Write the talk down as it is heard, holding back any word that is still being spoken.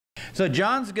So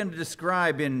John's going to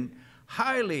describe in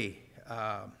highly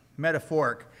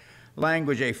metaphoric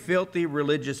language a filthy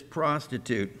religious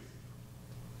prostitute.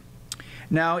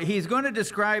 Now, he's going to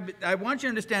describe, I want you to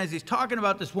understand, as he's talking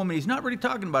about this woman, he's not really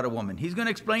talking about a woman. He's going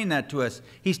to explain that to us.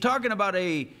 He's talking about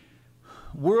a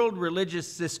world religious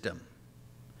system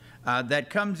that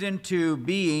comes into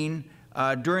being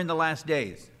during the last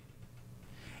days.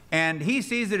 And he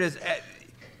sees it as,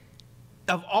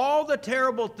 of all the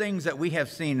terrible things that we have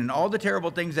seen and all the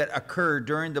terrible things that occur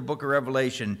during the book of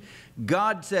Revelation,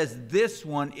 God says this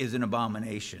one is an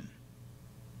abomination.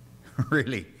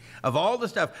 Really. Of all the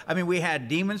stuff, I mean, we had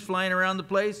demons flying around the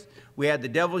place. We had the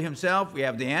devil himself. We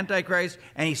have the Antichrist.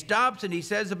 And he stops and he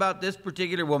says about this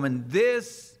particular woman,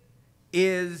 this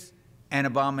is an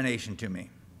abomination to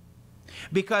me.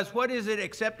 Because what is it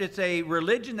except it's a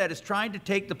religion that is trying to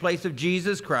take the place of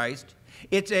Jesus Christ.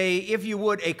 It's a, if you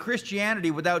would, a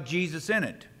Christianity without Jesus in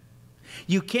it.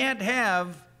 You can't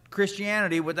have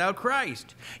Christianity without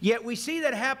Christ. Yet we see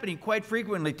that happening quite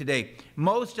frequently today.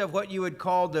 Most of what you would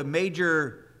call the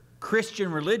major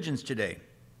Christian religions today,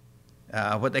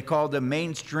 what they call the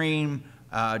mainstream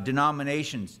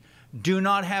denominations, do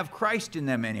not have Christ in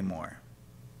them anymore.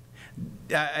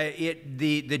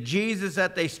 The Jesus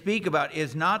that they speak about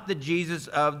is not the Jesus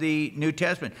of the New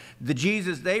Testament. The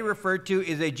Jesus they refer to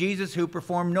is a Jesus who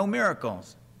performed no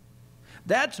miracles.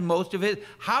 That's most of it.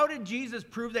 How did Jesus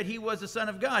prove that he was the Son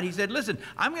of God? He said, listen,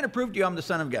 I'm going to prove to you I'm the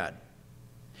Son of God.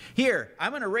 Here,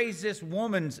 I'm going to raise this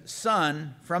woman's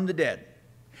son from the dead.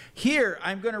 Here,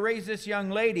 I'm going to raise this young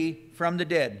lady from the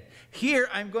dead. Here,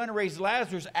 I'm going to raise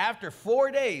Lazarus after 4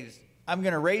 days. I'm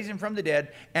going to raise him from the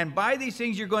dead. And by these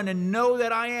things, you're going to know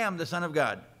that I am the Son of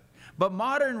God. But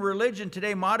modern religion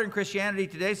today, modern Christianity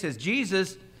today says,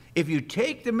 Jesus, if you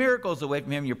take the miracles away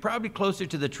from him, you're probably closer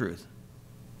to the truth.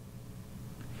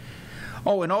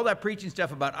 Oh, and all that preaching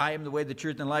stuff about I am the way, the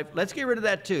truth, and life, let's get rid of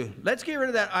that too. Let's get rid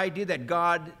of that idea that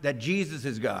that Jesus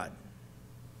is God.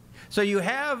 So you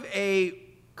have a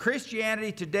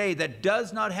Christianity today that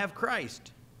does not have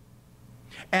Christ.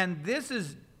 And this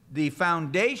is the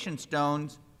foundation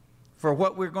stones for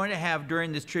what we're going to have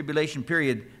during this tribulation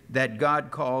period that God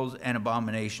calls an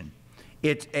abomination.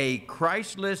 It's a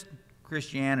Christless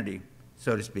Christianity,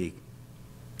 so to speak.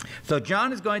 So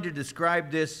John is going to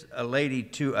describe this lady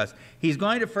to us. He's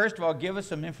going to first of all give us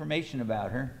some information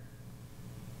about her,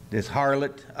 this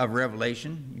harlot of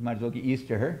Revelation. You might as well get used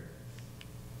to her.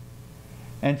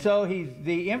 And so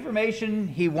the information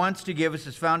he wants to give us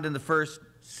is found in the first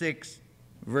 6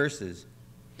 verses.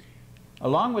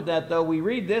 Along with that, though, we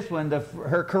read this one,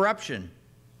 her corruption.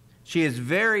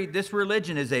 This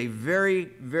religion is a very,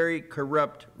 very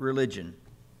corrupt religion.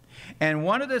 And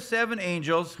one of the 7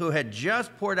 angels who had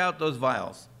just poured out those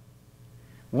vials,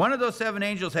 one of those 7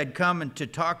 angels had come to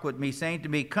talk with me, saying to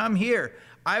me, come here,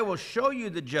 I will show you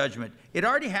the judgment. It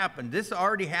already happened. This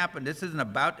already happened. This isn't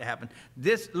about to happen.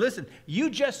 Listen,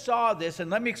 you just saw this, and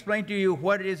let me explain to you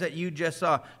what it is that you just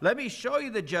saw. Let me show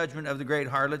you the judgment of the great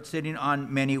harlot sitting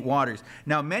on many waters.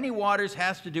 Now, many waters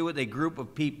has to do with a group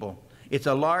of people. It's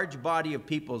a large body of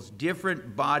peoples,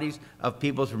 different bodies of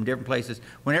peoples from different places.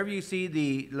 Whenever you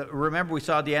see remember we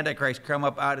saw the Antichrist come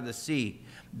up out of the sea.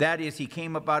 That is, he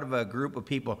came up out of a group of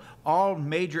people. All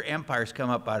major empires come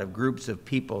up out of groups of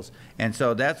peoples. And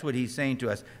so that's what he's saying to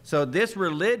us. So this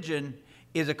religion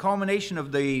is a culmination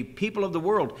of the people of the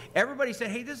world. Everybody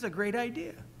said, hey, this is a great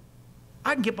idea.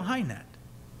 I can get behind that.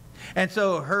 And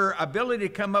so her ability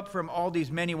to come up from all these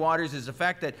many waters is the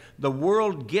fact that the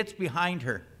world gets behind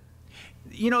her.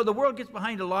 You know, the world gets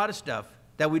behind a lot of stuff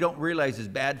that we don't realize is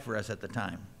bad for us at the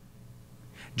time.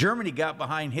 Germany got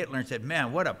behind Hitler and said,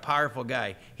 man, what a powerful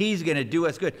guy. He's going to do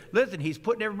us good. Listen, he's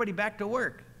putting everybody back to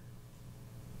work.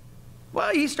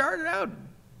 Well, he started out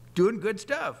doing good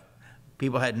stuff.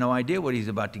 People had no idea what he's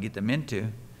about to get them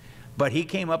into. But he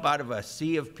came up out of a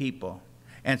sea of people.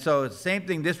 And so the same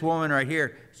thing, this woman right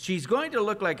here, she's going to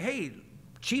look like, hey,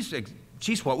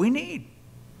 she's what we need.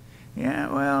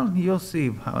 Yeah, well, you'll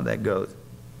see how that goes.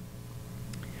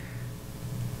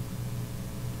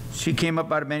 She came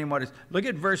up out of many waters. Look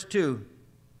at verse 2.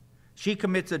 She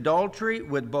commits adultery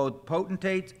with both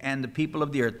potentates and the people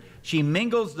of the earth. She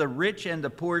mingles the rich and the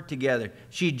poor together.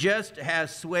 She just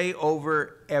has sway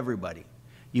over everybody.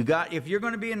 If you're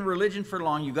going to be in religion for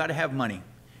long, you got to have money.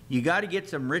 You got to get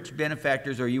some rich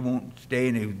benefactors or you won't stay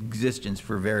in existence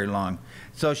for very long.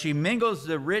 So she mingles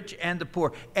the rich and the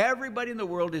poor. Everybody in the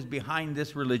world is behind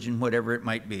this religion, whatever it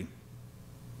might be.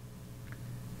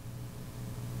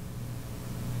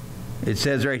 It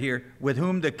says right here, with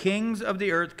whom the kings of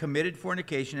the earth committed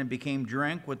fornication and became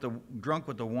drunk with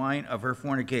the wine of her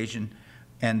fornication,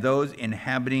 and those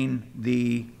inhabiting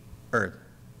the earth.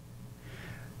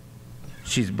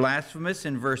 She's blasphemous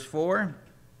in verse 4.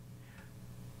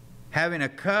 Having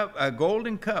a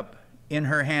golden cup in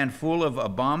her hand full of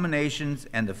abominations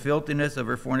and the filthiness of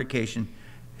her fornication.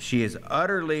 She is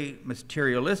utterly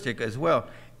materialistic as well.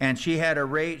 And she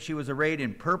was arrayed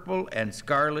in purple and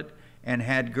scarlet, and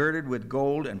had girded with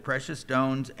gold and precious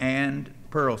stones and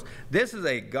pearls. This is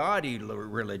a gaudy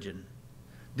religion.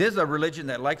 This is a religion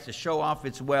that likes to show off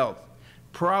its wealth.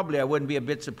 Probably I wouldn't be a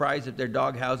bit surprised if their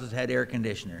dog houses had air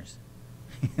conditioners.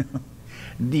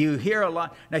 You hear a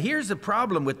lot. Now here's the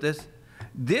problem with this.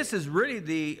 This is really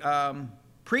the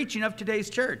preaching of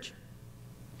today's church.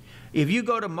 If you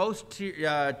go to most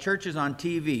churches on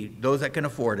TV, those that can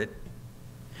afford it,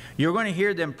 you're going to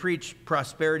hear them preach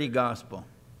prosperity gospel.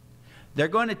 They're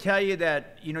going to tell you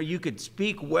that, you could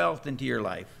speak wealth into your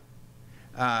life.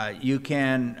 You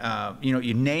can,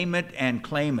 you name it and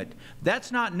claim it.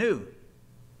 That's not new.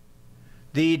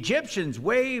 The Egyptians,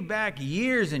 way back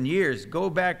years and years, go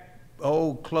back,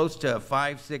 close to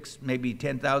 5, 6, maybe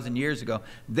 10,000 years ago,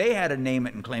 they had a name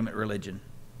it and claim it religion.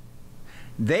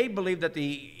 They believed that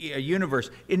the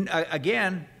universe,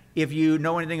 again, if you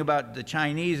know anything about the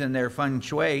Chinese and their feng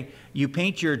shui, you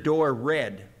paint your door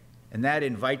red, and that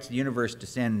invites the universe to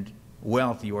send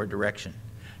wealth your direction.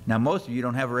 Now, most of you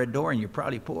don't have a red door, and you're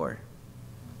probably poor.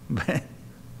 But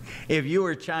if you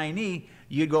were Chinese,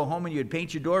 you'd go home and you'd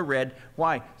paint your door red.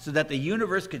 Why? So that the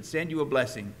universe could send you a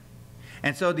blessing.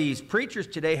 And so these preachers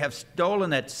today have stolen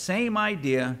that same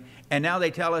idea, and now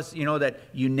they tell us, that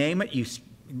you name it,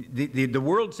 the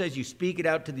world says you speak it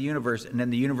out to the universe, and then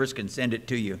the universe can send it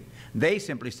to you. They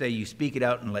simply say you speak it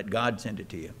out and let God send it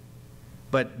to you.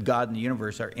 But God and the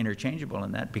universe are interchangeable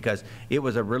in that, because it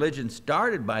was a religion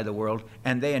started by the world,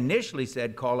 and they initially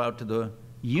said call out to the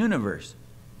universe.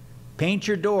 Paint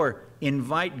your door,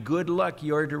 invite good luck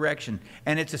your direction.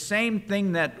 And it's the same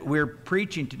thing that we're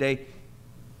preaching today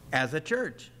as a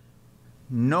church.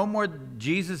 No more,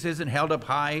 Jesus isn't held up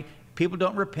high. People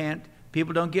don't repent.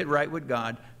 People don't get right with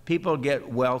God. People get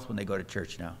wealth when they go to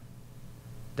church now.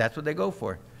 That's what they go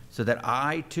for, so that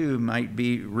I too might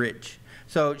be rich.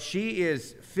 So she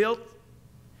is filth,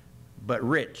 but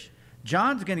rich.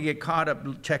 John's going to get caught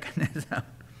up checking this out.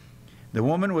 The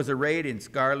woman was arrayed in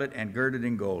scarlet and girded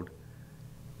in gold.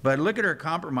 But look at her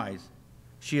compromise.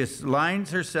 She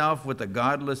aligns herself with the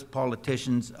godless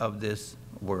politicians of this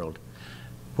world.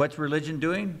 What's religion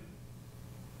doing?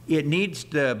 It needs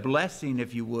the blessing,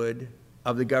 if you would,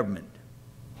 of the government.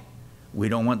 We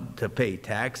don't want to pay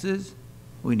taxes.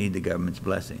 We need the government's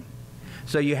blessing.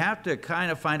 So you have to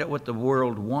kind of find out what the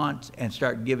world wants and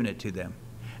start giving it to them.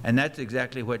 And that's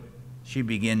exactly what she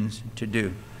begins to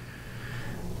do.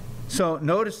 So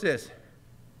notice this.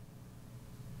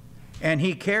 And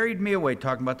he carried me away,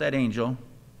 talking about that angel.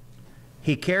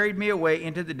 He carried me away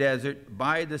into the desert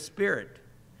by the Spirit.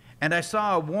 And I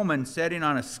saw a woman sitting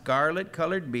on a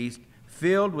scarlet-colored beast,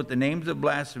 filled with the names of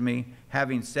blasphemy,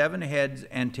 having 7 heads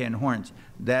and 10 horns.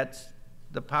 That's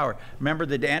the power. Remember,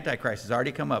 the Antichrist has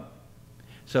already come up.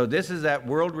 So this is that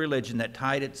world religion that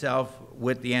tied itself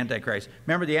with the Antichrist.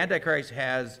 Remember, the Antichrist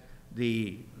has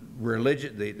the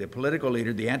religion, the political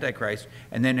leader, the Antichrist,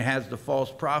 and then it has the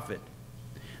false prophet.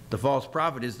 The false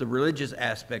prophet is the religious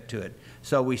aspect to it.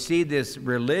 So we see this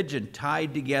religion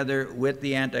tied together with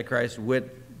the Antichrist, with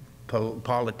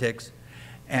politics,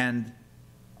 and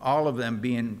all of them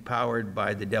being powered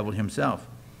by the devil himself.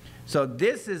 So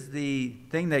this is the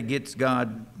thing that gets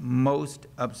God most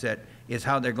upset, is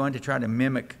how they're going to try to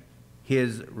mimic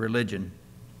his religion.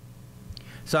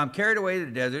 So I'm carried away to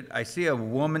the desert. I see a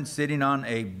woman sitting on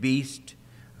a beast.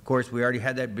 Of course, we already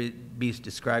had that beast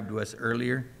described to us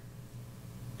earlier.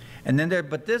 And then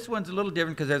but this one's a little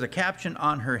different, because there's a caption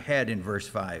on her head in verse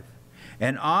 5.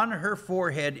 And on her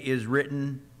forehead is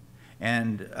written,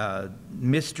 and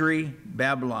mystery,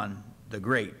 Babylon the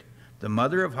Great, the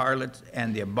mother of harlots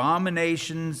and the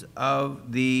abominations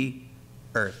of the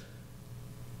earth.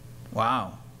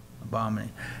 Wow.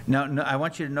 Abomination. Now, I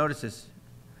want you to notice this.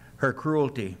 Her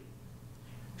cruelty.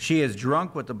 She is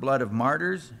drunk with the blood of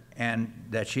martyrs, and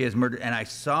that she has murdered. And I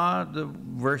saw,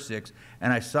 verse 6,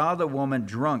 and I saw the woman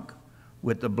drunk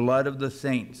with the blood of the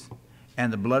saints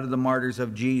and the blood of the martyrs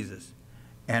of Jesus.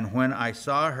 And when I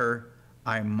saw her,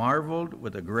 I marveled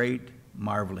with a great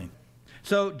marveling.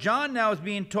 So John now is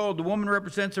being told the woman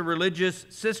represents a religious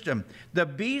system. The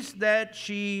beast that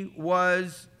she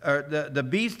was, or the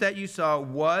beast that you saw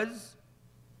was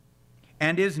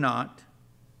and is not,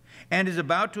 and is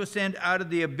about to ascend out of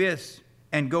the abyss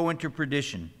and go into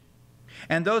perdition.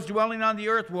 And those dwelling on the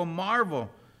earth will marvel,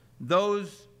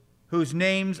 those whose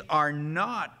names are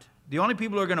not The only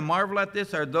people who are going to marvel at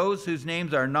this are those whose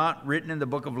names are not written in the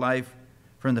book of life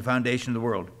from the foundation of the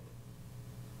world,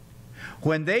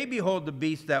 when they behold the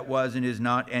beast that was and is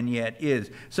not and yet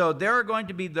is. So there are going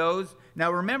to be those.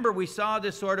 Now remember, we saw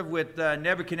this sort of with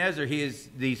Nebuchadnezzar. He is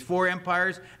these 4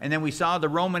 empires, and then we saw the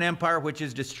Roman Empire, which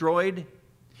is destroyed.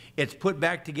 It's put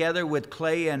back together with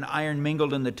clay and iron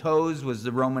mingled in the toes, was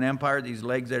the Roman Empire, these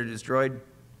legs that are destroyed.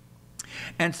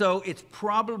 And so it's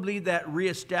probably that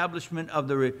reestablishment of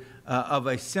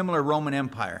a similar Roman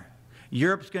Empire.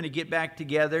 Europe's going to get back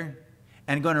together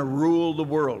and going to rule the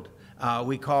world.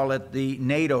 We call it the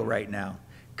NATO right now.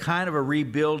 Kind of a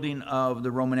rebuilding of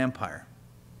the Roman Empire.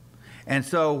 And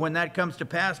so when that comes to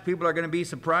pass, people are going to be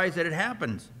surprised that it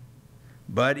happens.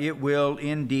 But it will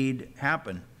indeed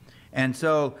happen. And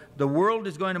so the world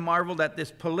is going to marvel that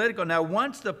this political... Now,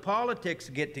 once the politics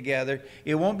get together,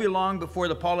 it won't be long before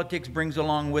the politics brings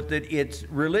along with it its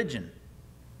religion.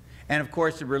 And, of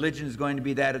course, the religion is going to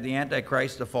be that of the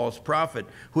Antichrist, the false prophet,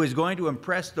 who is going to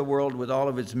impress the world with all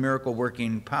of its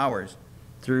miracle-working powers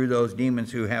through those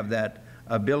demons who have that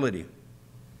ability.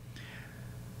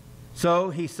 So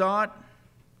he saw it.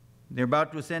 They're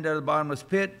about to ascend out of the bottomless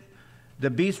pit. The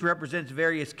beast represents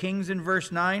various kings in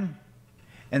verse 9.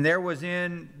 And there was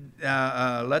in,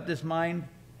 let this mind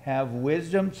have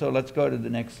wisdom. So let's go to the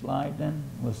next slide then.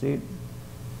 We'll see it.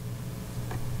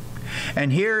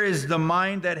 And here is the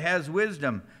mind that has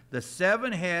wisdom. The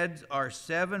 7 heads are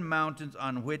 7 mountains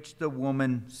on which the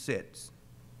woman sits.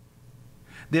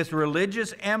 This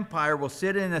religious empire will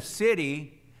sit in a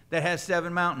city that has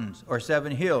 7 mountains or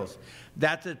 7 hills.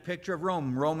 That's a picture of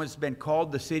Rome. Rome has been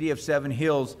called the city of 7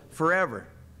 hills forever.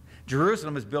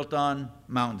 Jerusalem is built on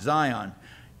Mount Zion.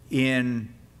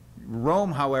 In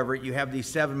Rome, however, you have these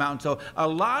 7 mountains. So a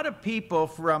lot of people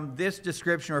from this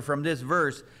description or from this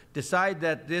verse decide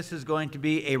that this is going to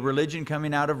be a religion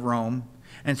coming out of Rome.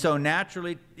 And so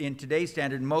naturally, in today's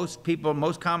standard, most people,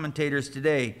 most commentators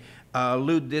today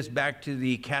allude this back to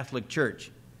the Catholic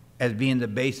Church as being the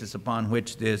basis upon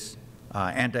which this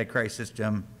Antichrist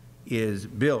system is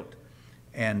built.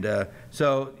 And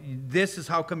so this is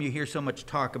how come you hear so much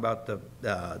talk about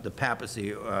the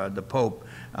papacy, the Pope,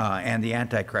 and the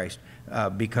Antichrist,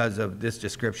 because of this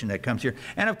description that comes here.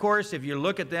 And of course, if you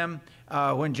look at them,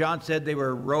 when John said they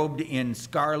were robed in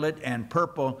scarlet and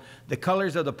purple, the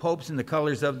colors of the popes and the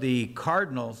colors of the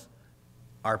cardinals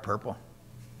are purple.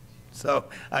 So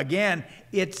again,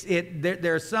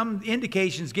 there are some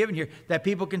indications given here that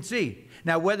people can see.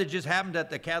 Now, whether it just happened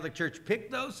that the Catholic Church picked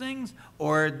those things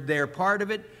or they're part of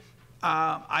it,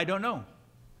 I don't know.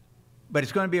 But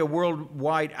it's going to be a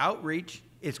worldwide outreach.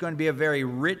 It's going to be a very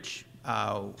rich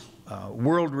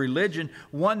world religion,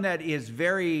 one that is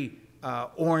very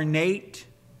ornate.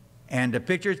 And the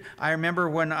pictures, I remember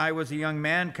when I was a young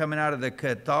man coming out of the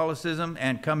Catholicism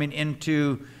and coming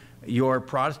into your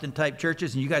Protestant type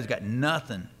churches, and you guys got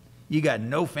nothing. You got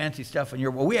no fancy stuff in your...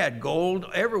 Well, we had gold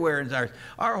everywhere in ours.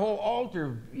 Our whole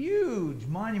altar, huge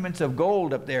monuments of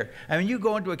gold up there. I mean, you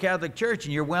go into a Catholic church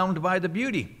and you're whelmed by the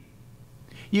beauty.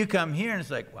 You come here and it's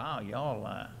like, wow,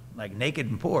 y'all like naked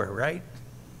and poor, right?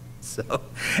 So,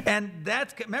 and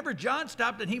that's... Remember, John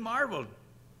stopped and he marveled.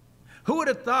 Who would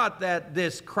have thought that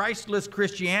this Christless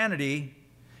Christianity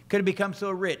could have become so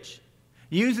rich?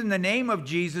 Using the name of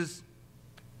Jesus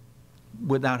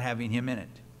without having him in it.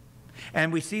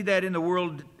 And we see that in the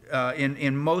world,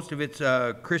 in most of its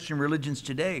Christian religions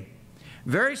today.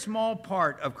 Very small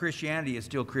part of Christianity is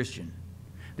still Christian.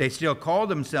 They still call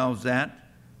themselves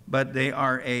that, but they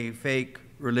are a fake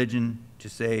religion, to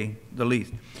say the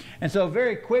least. And so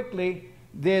very quickly,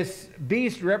 this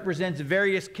beast represents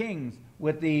various kings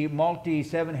with the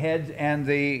 7 heads and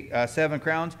the 7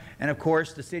 crowns. And of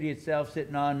course, the city itself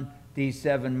sitting on these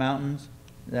 7 mountains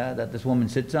that this woman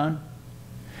sits on.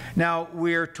 Now,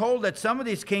 we're told that some of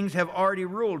these kings have already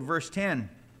ruled, verse 10.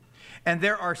 And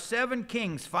there are 7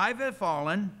 kings, 5 have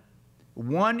fallen,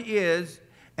 1 is,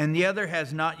 and the other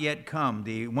has not yet come.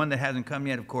 The one that hasn't come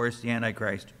yet, of course, the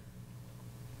Antichrist.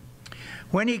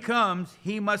 When he comes,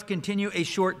 he must continue a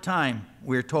short time.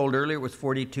 We were told earlier it was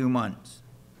 42 months.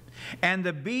 And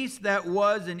the beast that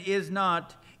was and is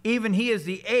not, even he is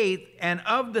the 8th, and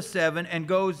of the 7, and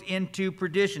goes into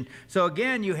perdition. So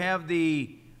again, you have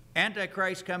the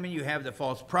Antichrist coming, you have the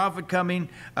false prophet coming.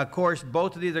 Of course,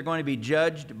 both of these are going to be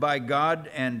judged by God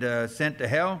and sent to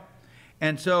hell.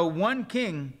 And so one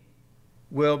king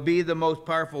will be the most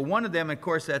powerful. One of them, of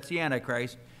course, that's the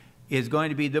Antichrist, is going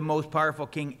to be the most powerful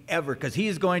king ever, because he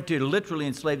is going to literally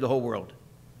enslave the whole world.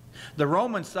 The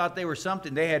Romans thought they were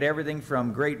something. They had everything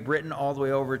from Great Britain all the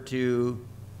way over to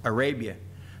Arabia.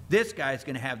 This guy is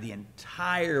going to have the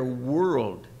entire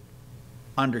world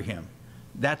under him.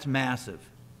 That's massive.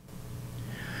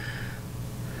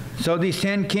 So these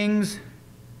 10 kings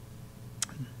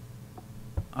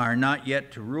are not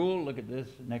yet to rule. Look at this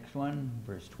next one,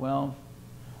 verse 12.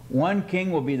 One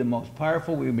king will be the most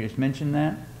powerful. We just mentioned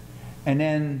that. And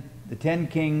then the 10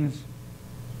 kings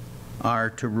are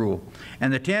to rule.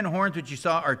 And the 10 horns which you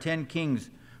saw are 10 kings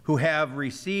who have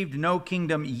received no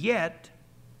kingdom yet,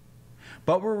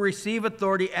 but will receive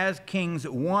authority as kings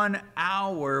 1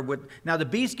 hour. Now the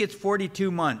beast gets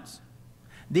 42 months.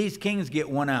 These kings get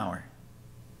 1 hour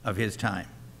of his time.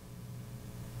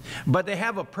 But they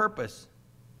have a purpose,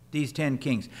 these 10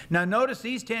 kings. Now notice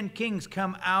these 10 kings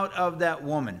come out of that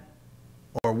woman,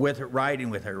 or with her, riding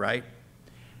with her, right?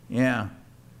 Yeah.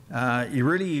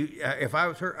 If I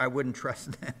was her, I wouldn't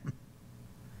trust them.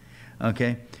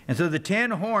 Okay. And so the 10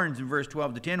 horns in verse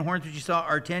 12, the 10 horns which you saw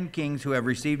are 10 kings who have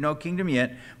received no kingdom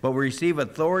yet, but will receive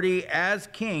authority as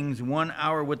kings 1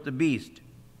 hour with the beast.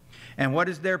 And what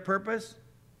is their purpose?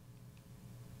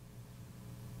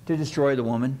 To destroy the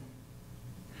woman.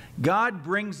 God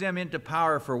brings them into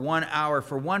power for 1 hour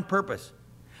for one purpose.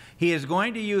 He is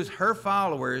going to use her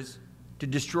followers to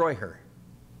destroy her.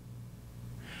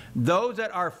 Those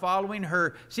that are following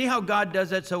her, see how God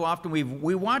does that so often?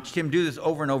 We watched him do this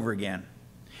over and over again.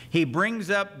 He brings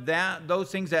up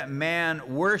those things that man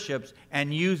worships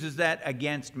and uses that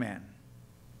against man.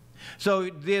 So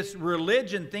this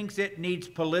religion thinks it needs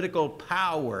political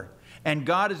power, and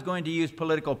God is going to use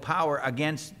political power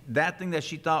against that thing that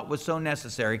she thought was so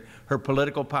necessary, her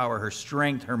political power, her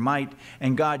strength, her might,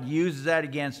 and God uses that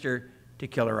against her to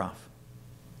kill her off.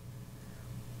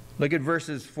 Look at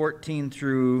verses 14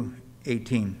 through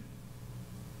 18.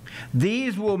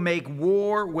 These will make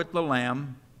war with the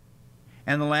Lamb,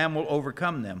 and the Lamb will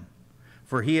overcome them,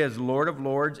 for he is Lord of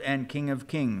lords and King of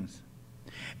kings.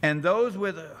 And those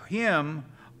with him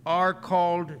are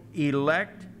called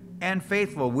elect and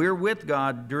faithful. We're with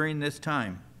God during this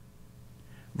time.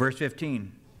 Verse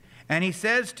 15. And he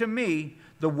says to me,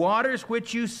 the waters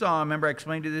which you saw, remember I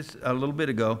explained to this a little bit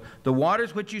ago, the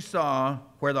waters which you saw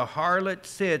where the harlot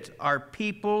sits are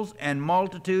peoples and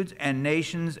multitudes and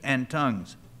nations and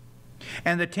tongues.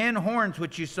 And the 10 horns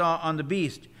which you saw on the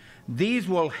beast, these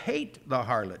will hate the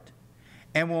harlot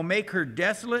and will make her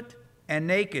desolate and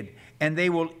naked, and they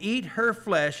will eat her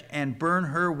flesh and burn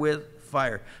her with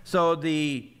fire. So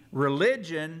the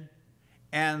religion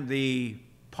and the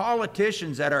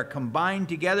politicians that are combined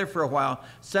together for a while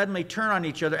suddenly turn on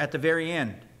each other at the very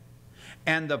end.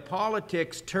 And the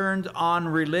politics turned on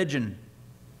religion.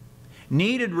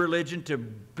 Needed religion to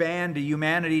band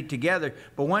humanity together,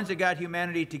 but once it got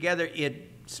humanity together,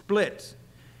 it splits.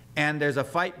 And there's a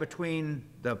fight between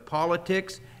the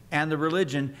politics and the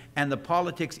religion, and the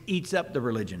politics eats up the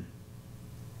religion.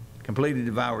 Completely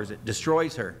devours it,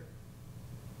 destroys her.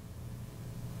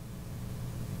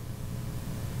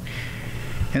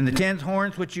 And the 10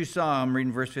 horns which you saw, I'm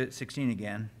reading verse 16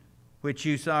 again, which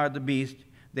you saw the beast,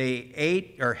 they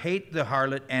ate or hate the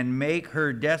harlot and make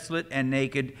her desolate and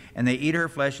naked, and they eat her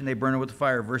flesh and they burn her with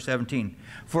fire. Verse 17.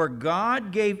 For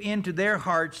God gave into their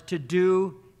hearts to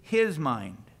do his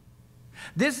mind.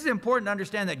 This is important to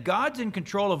understand that God's in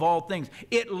control of all things.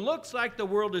 It looks like the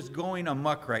world is going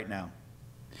amok right now.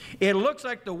 It looks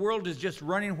like the world is just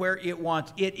running where it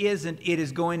wants. It isn't. It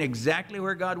is going exactly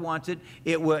where God wants it.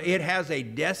 It has a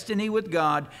destiny with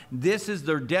God. This is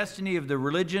the destiny of the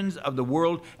religions of the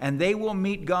world, and they will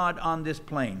meet God on this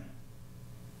plane.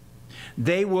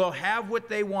 They will have what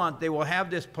they want. They will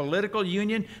have this political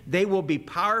union. They will be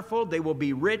powerful. They will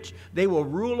be rich. They will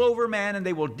rule over man, and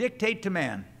they will dictate to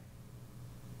man.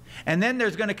 And then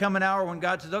there's going to come an hour when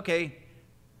God says, okay,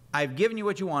 I've given you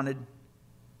what you wanted.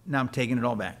 Now I'm taking it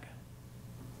all back.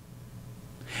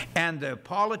 And the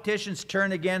politicians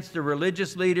turn against the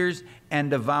religious leaders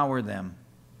and devour them.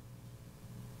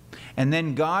 And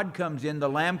then God comes in, the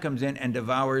Lamb comes in and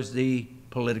devours the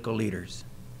political leaders.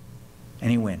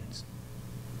 And he wins.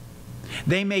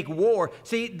 They make war.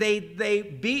 See, they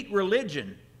beat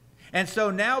religion. And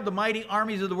so now the mighty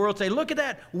armies of the world say, look at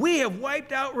that. We have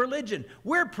wiped out religion.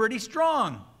 We're pretty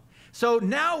strong. So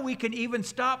now we can even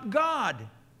stop God.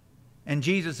 And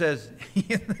Jesus says,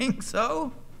 you think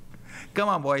so? Come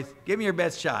on, boys. Give me your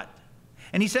best shot.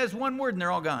 And he says one word and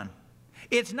they're all gone.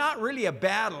 It's not really a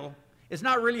battle. It's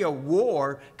not really a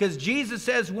war, because Jesus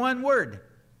says one word.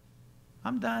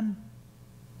 I'm done.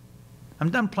 I'm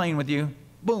done playing with you.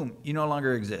 Boom, you no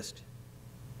longer exist.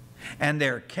 And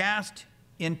they're cast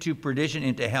into perdition,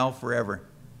 into hell forever.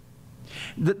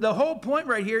 The whole point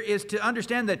right here is to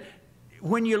understand that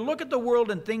when you look at the world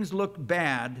and things look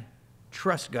bad,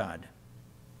 trust God.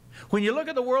 When you look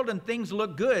at the world and things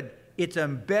look good, it's a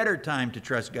better time to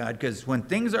trust God, because when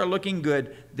things are looking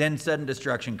good, then sudden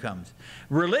destruction comes.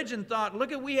 Religion thought,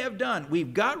 look at what we have done.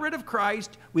 We've got rid of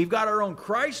Christ. We've got our own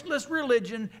Christless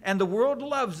religion, and the world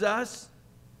loves us.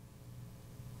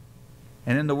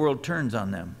 And then the world turns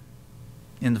on them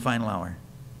in the final hour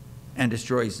and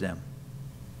destroys them.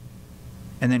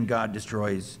 And then God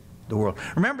destroys the world.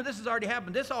 Remember, this has already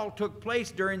happened. This all took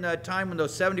place during the time when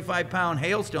those 75-pound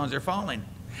hailstones are falling.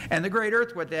 And the great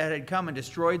earthquake that had come and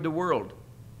destroyed the world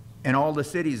and all the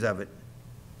cities of it.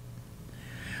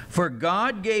 For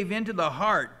God gave into the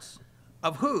hearts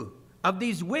of who? Of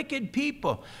these wicked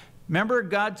people. Remember,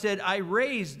 God said, I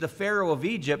raised the Pharaoh of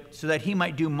Egypt so that he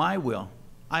might do my will.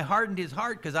 I hardened his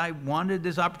heart because I wanted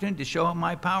this opportunity to show him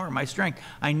my power, my strength.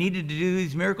 I needed to do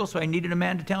these miracles, so I needed a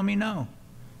man to tell me no.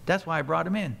 That's why I brought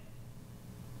him in.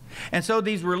 And so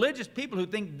these religious people who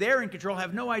think they're in control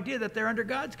have no idea that they're under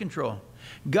God's control.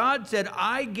 God said,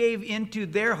 I gave into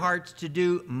their hearts to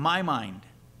do my mind.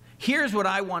 Here's what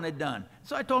I wanted done.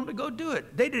 So I told them to go do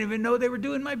it. They didn't even know they were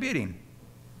doing my bidding.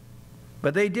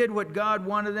 But they did what God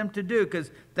wanted them to do, because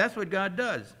that's what God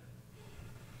does.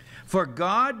 For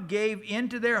God gave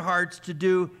into their hearts to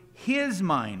do his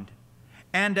mind,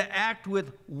 and to act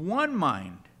with one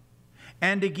mind,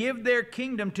 and to give their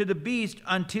kingdom to the beast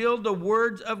until the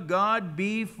words of God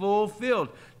be fulfilled.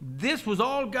 This was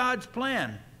all God's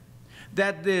plan,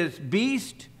 that this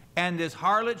beast and this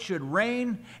harlot should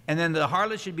reign, and then the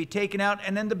harlot should be taken out,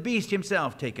 and then the beast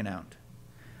himself taken out.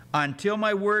 Until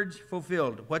my words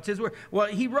fulfilled. What's his word? Well,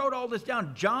 he wrote all this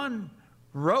down. John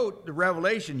wrote the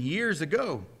Revelation years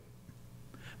ago.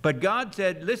 But God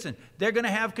said, listen, they're going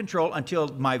to have control until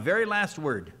my very last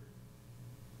word.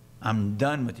 I'm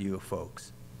done with you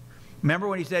folks. Remember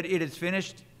when he said, it is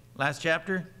finished, last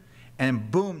chapter?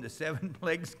 And boom, the 7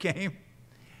 plagues came.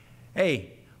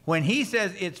 Hey, when he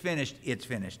says it's finished, it's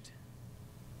finished.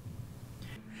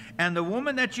 And the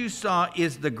woman that you saw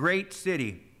is the great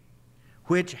city,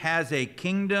 which has a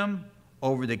kingdom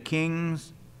over the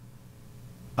kings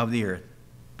of the earth.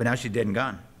 But now she's dead and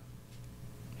gone.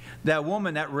 That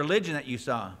woman, that religion that you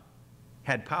saw,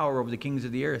 had power over the kings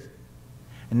of the earth.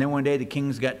 And then one day the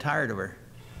kings got tired of her.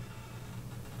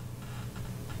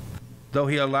 Though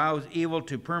he allows evil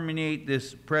to permeate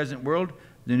this present world,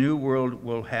 the new world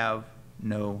will have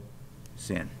no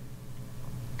sin.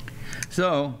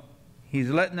 So, he's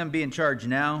letting them be in charge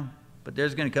now, but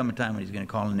there's going to come a time when he's going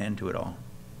to call an end to it all.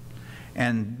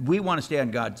 And we want to stay on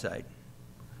God's side.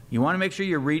 You want to make sure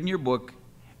you're reading your book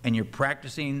and you're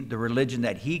practicing the religion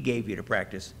that he gave you to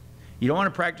practice. You don't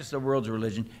want to practice the world's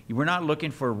religion. We're not looking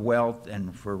for wealth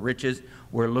and for riches.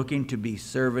 We're looking to be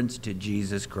servants to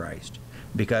Jesus Christ,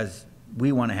 because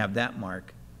we want to have that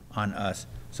mark on us.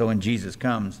 So when Jesus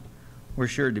comes, we're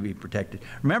sure to be protected.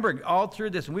 Remember, all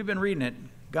through this, and we've been reading it,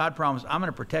 God promised, I'm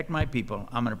going to protect my people.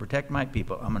 I'm going to protect my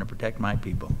people. I'm going to protect my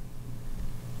people.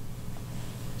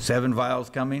 7 vials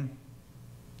coming.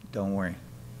 Don't worry.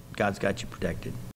 God's got you protected.